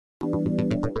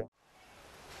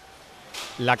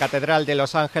La catedral de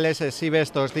Los Ángeles exhibe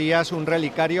estos días un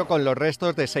relicario con los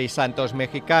restos de 6 santos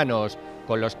mexicanos,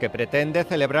 con los que pretende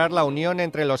celebrar la unión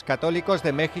entre los católicos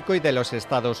de México y de los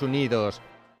Estados Unidos.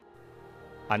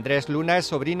 Andrés Luna es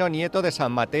sobrino nieto de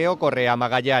San Mateo Correa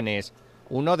Magallanes,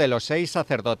 uno de los 6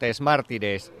 sacerdotes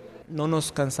mártires. No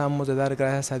nos cansamos de dar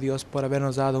gracias a Dios por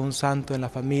habernos dado un santo en la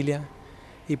familia,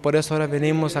 y por eso ahora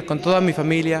venimos con toda mi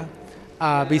familia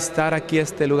a visitar aquí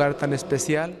este lugar tan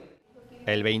especial.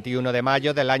 El 21 de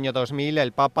mayo del año 2000,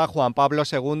 el Papa Juan Pablo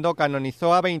II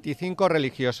canonizó a 25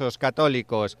 religiosos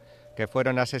católicos, que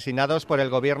fueron asesinados por el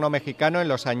gobierno mexicano en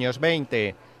los años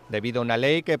 20, debido a una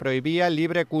ley que prohibía el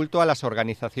libre culto a las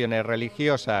organizaciones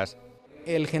religiosas.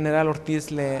 El general Ortiz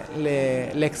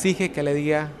le exige que le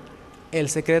diga el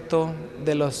secreto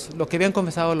de lo que habían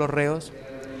confesado los reos,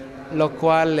 lo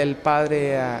cual el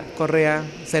padre Correa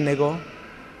se negó,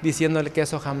 diciéndole que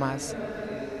eso jamás,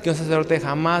 que un sacerdote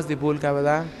jamás divulga,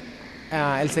 ¿verdad?,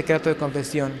 el secreto de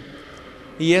confesión.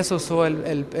 Y eso usó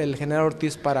el general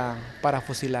Ortiz para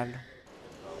fusilarlo.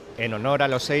 En honor a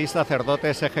los 6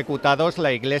 sacerdotes ejecutados,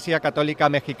 la Iglesia Católica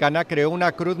Mexicana creó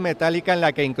una cruz metálica en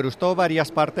la que incrustó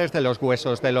varias partes de los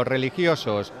huesos de los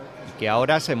religiosos, y que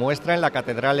ahora se muestra en la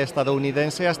catedral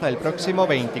estadounidense hasta el próximo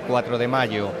 24 de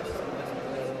mayo.